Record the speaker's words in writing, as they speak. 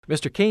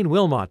Mr. Kane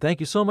Wilmot, thank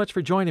you so much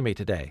for joining me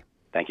today.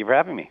 Thank you for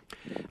having me.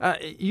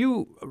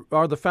 You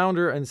are the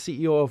founder and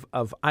CEO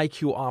of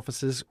IQ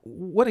Offices.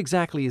 What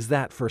exactly is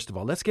that, first of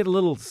all? Let's get a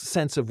little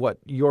sense of what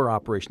your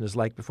operation is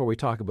like before we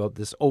talk about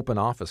this open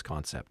office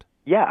concept.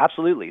 Yeah,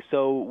 absolutely.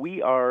 So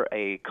we are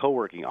a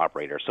co-working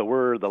operator. So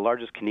we're the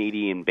largest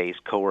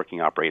Canadian-based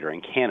co-working operator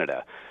in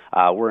Canada.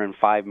 We're in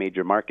 5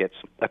 major markets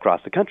across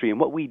the country. And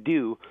what we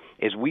do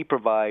is we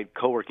provide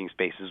co-working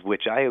spaces,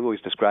 which I always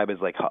describe as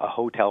like a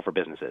hotel for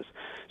businesses.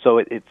 So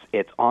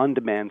it's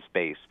on-demand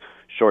space,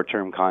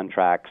 short-term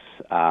contracts,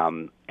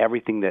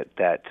 everything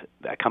that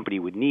a company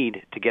would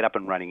need to get up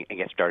and running and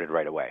get started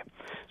right away.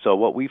 So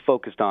what we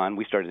focused on,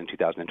 we started in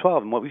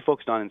 2012, and what we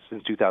focused on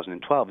since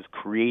 2012 is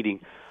creating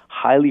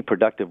highly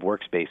productive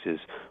workspaces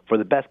for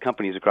the best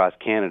companies across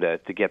Canada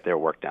to get their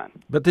work done.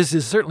 But this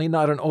is certainly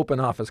not an open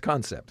office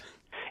concept.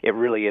 It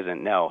really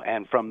isn't, no.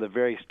 And from the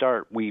very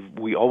start, we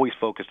always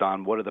focused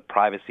on what are the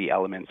privacy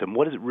elements and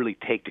what does it really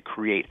take to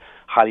create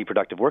highly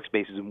productive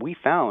workspaces. And we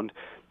found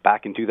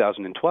back in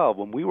 2012,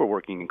 when we were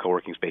working in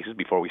co-working spaces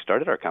before we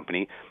started our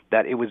company,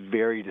 that it was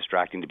very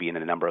distracting to be in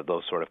a number of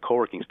those sort of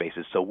co-working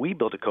spaces. So we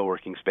built a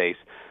co-working space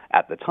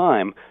at the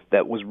time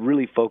that was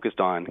really focused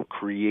on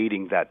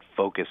creating that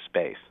focused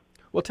space.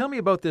 Well, tell me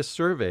about this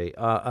survey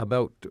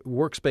about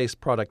workspace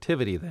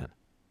productivity then.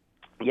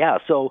 Yeah,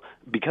 so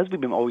because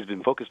we've always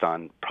been focused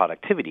on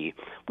productivity,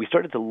 we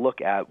started to look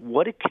at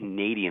what do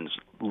Canadians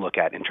look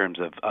at in terms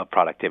of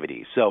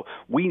productivity. So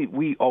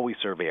we always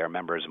survey our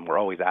members, and we're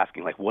always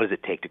asking, like, what does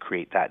it take to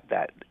create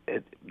that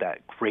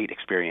great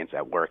experience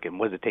at work, and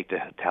what does it take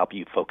to help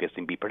you focus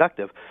and be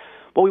productive?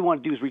 What we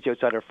want to do is reach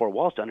outside our 4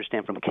 walls to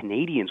understand from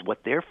Canadians what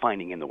they're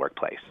finding in the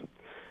workplace.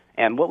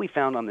 And what we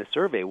found on this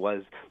survey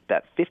was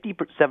that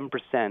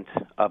 57%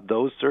 of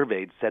those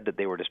surveyed said that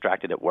they were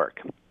distracted at work.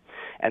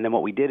 And then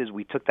what we did is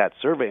we took that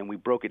survey and we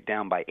broke it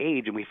down by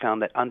age, and we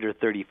found that under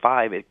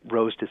 35, it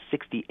rose to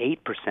 68%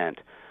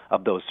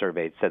 of those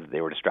surveyed said that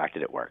they were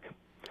distracted at work.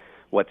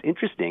 What's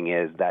interesting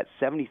is that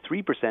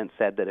 73%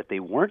 said that if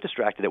they weren't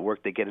distracted at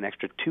work, they get an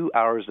extra 2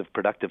 hours of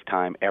productive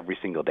time every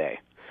single day.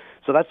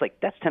 So that's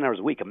 10 hours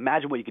a week.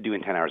 Imagine what you could do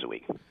in 10 hours a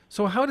week.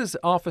 So how does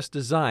office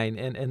design,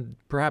 and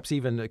perhaps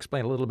even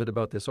explain a little bit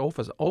about this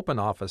open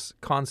office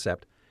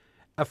concept,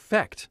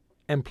 affect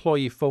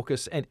employee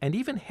focus and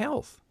even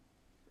health?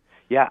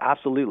 Yeah,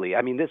 absolutely.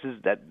 I mean,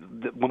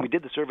 when we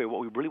did the survey, what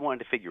we really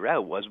wanted to figure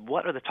out was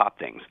what are the top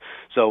things.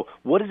 So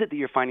what is it that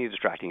you're finding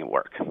distracting at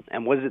work?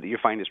 And what is it that you're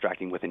finding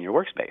distracting within your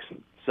workspace?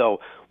 So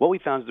what we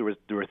found is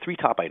there were 3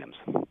 top items.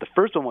 The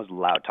first one was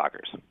loud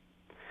talkers.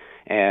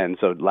 And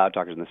so loud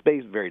talkers in the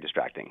space, very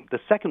distracting. The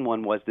second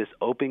one was this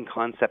open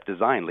concept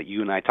design that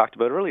you and I talked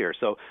about earlier.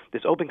 So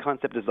this open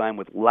concept design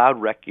with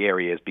loud rec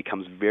areas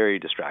becomes very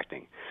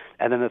distracting.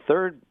 And then the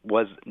third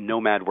was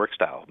nomad work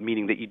style,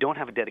 meaning that you don't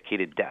have a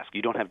dedicated desk.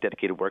 You don't have a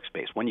dedicated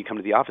workspace. When you come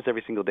to the office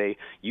every single day,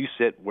 you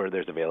sit where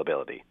there's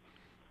availability.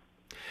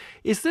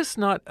 Is this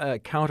not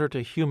counter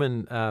to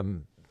human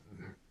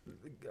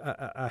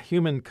a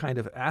human kind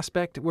of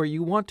aspect where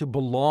you want to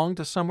belong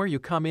to somewhere? You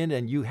come in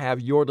and you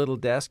have your little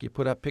desk, you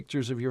put up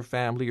pictures of your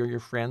family or your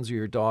friends or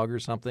your dog or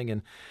something,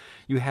 and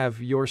you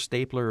have your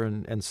stapler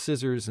and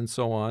scissors and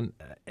so on.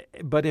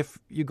 But if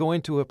you go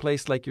into a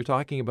place like you're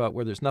talking about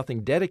where there's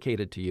nothing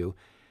dedicated to you,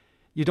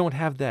 you don't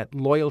have that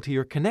loyalty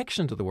or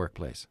connection to the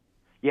workplace.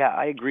 Yeah,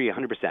 I agree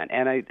 100%.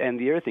 And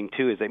the other thing,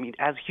 too, is, I mean,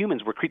 as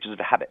humans, we're creatures of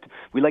habit.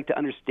 We like to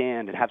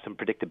understand and have some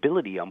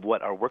predictability on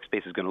what our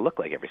workspace is going to look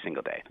like every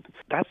single day.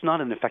 That's not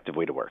an effective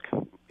way to work,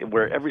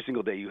 where every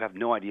single day you have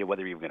no idea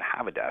whether you're going to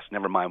have a desk,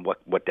 never mind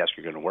what desk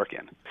you're going to work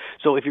in.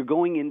 So if you're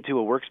going into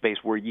a workspace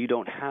where you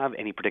don't have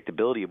any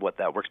predictability of what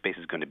that workspace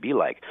is going to be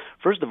like,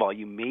 first of all,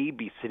 you may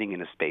be sitting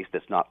in a space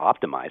that's not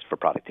optimized for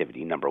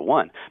productivity, number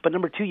one. But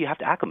number two, you have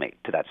to acclimate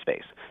to that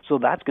space. So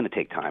that's going to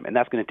take time, and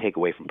that's going to take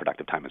away from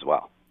productive time as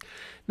well.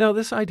 Now,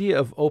 this idea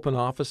of open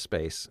office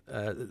space,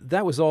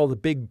 that was all the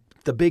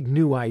big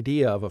new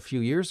idea of a few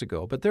years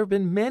ago. But there have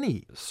been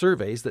many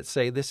surveys that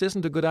say this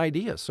isn't a good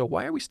idea. So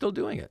why are we still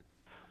doing it?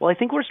 Well, I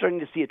think we're starting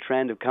to see a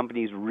trend of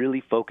companies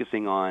really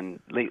focusing on.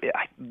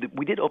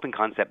 We did open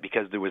concept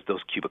because there was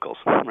those cubicles,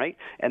 right?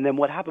 And then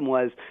what happened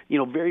was,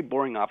 very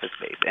boring office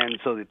space. And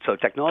so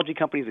technology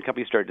companies and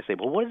companies started to say,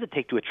 well, what does it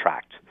take to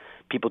attract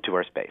people to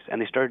our space?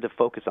 And they started to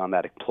focus on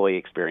that employee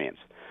experience.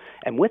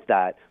 And with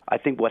that, I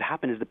think what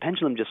happened is the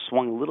pendulum just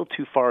swung a little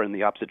too far in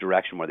the opposite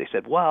direction, where they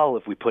said, well,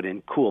 if we put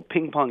in cool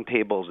ping pong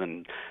tables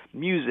and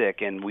music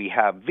and we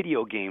have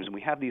video games and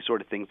we have these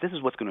sort of things, this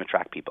is what's going to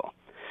attract people.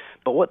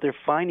 But what they're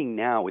finding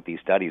now with these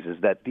studies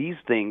is that these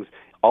things,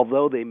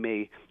 although they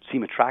may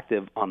seem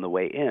attractive on the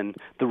way in,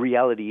 the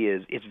reality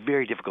is it's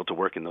very difficult to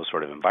work in those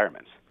sort of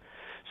environments.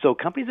 So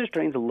companies are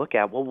starting to look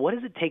at, well, what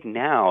does it take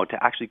now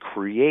to actually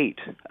create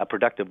a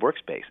productive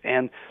workspace?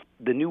 And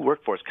the new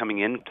workforce coming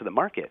into the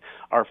market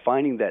are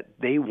finding that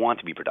they want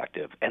to be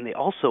productive, and they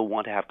also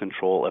want to have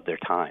control of their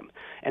time.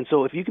 And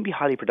so if you can be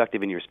highly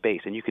productive in your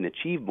space and you can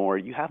achieve more,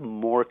 you have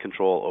more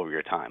control over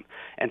your time.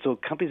 And so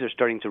companies are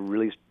starting to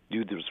really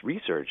do this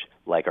research,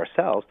 like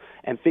ourselves,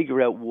 and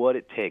figure out what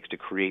it takes to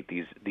create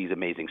these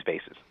amazing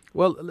spaces.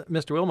 Well,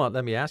 Mr. Wilmot,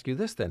 let me ask you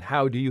this then.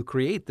 How do you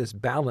create this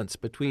balance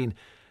between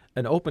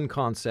an open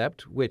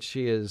concept, which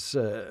is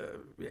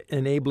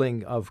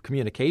enabling of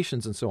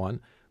communications and so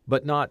on,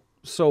 but not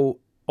so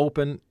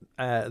open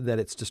that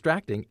it's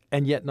distracting,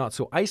 and yet not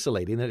so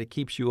isolating that it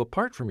keeps you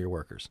apart from your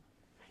workers?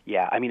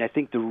 Yeah, I mean, I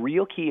think the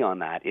real key on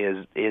that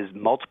is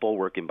multiple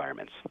work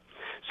environments.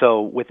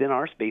 So within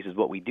our spaces,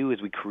 what we do is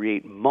we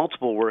create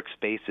multiple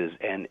workspaces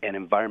and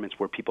environments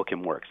where people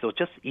can work. So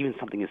just even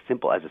something as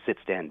simple as a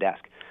sit-stand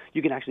desk,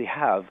 you can actually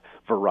have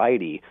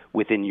variety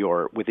within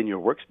your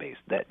workspace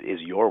that is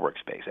your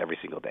workspace every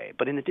single day.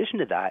 But in addition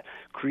to that,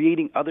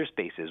 creating other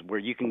spaces where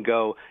you can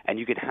go and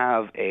you can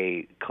have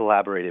a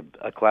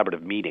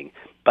collaborative meeting,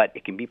 but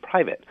it can be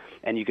private.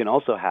 And you can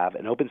also have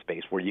an open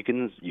space where you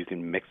can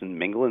mix and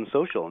mingle and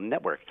social and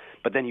network.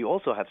 But then you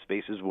also have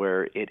spaces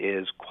where it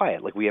is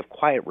quiet, like we have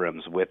quiet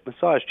rooms with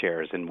massage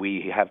chairs, and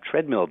we have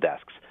treadmill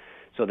desks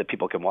so that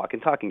people can walk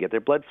and talk and get their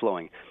blood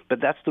flowing. But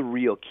that's the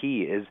real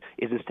key is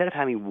instead of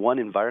having one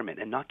environment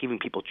and not giving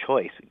people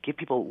choice, give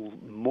people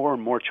more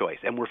and more choice.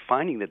 And we're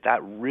finding that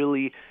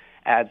really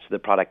adds to the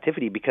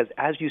productivity, because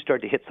as you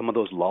start to hit some of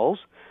those lulls,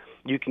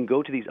 you can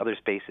go to these other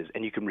spaces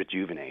and you can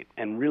rejuvenate.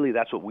 And really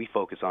that's what we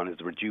focus on, is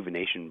the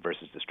rejuvenation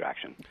versus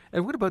distraction.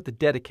 And what about the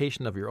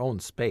dedication of your own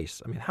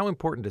space? I mean, how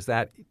important is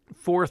that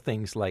for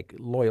things like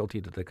loyalty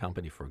to the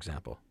company, for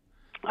example?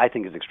 I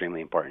think is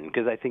extremely important,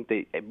 because I think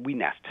we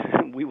nest.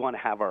 We want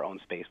to have our own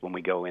space when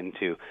we go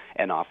into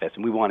an office,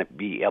 and we want to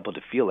be able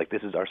to feel like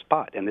this is our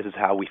spot, and this is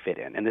how we fit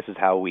in, and this is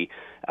how we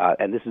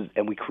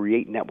we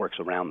create networks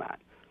around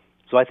that.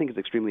 So I think it's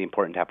extremely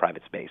important to have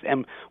private space,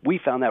 and we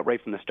found that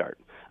right from the start.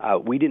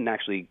 We didn't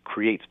actually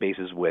create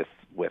spaces with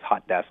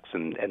hot desks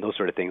and those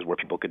sort of things where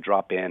people could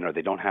drop in or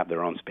they don't have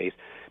their own space,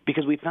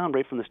 because we found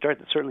right from the start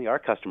that certainly our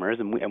customers,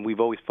 and we've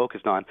always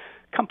focused on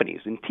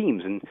companies and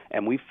teams,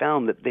 and we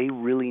found that they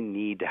really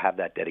need to have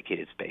that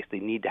dedicated space. They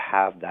need to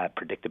have that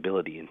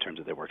predictability in terms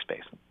of their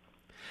workspace.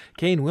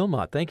 Kane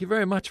Wilmot, thank you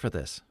very much for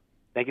this.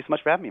 Thank you so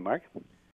much for having me, Mark.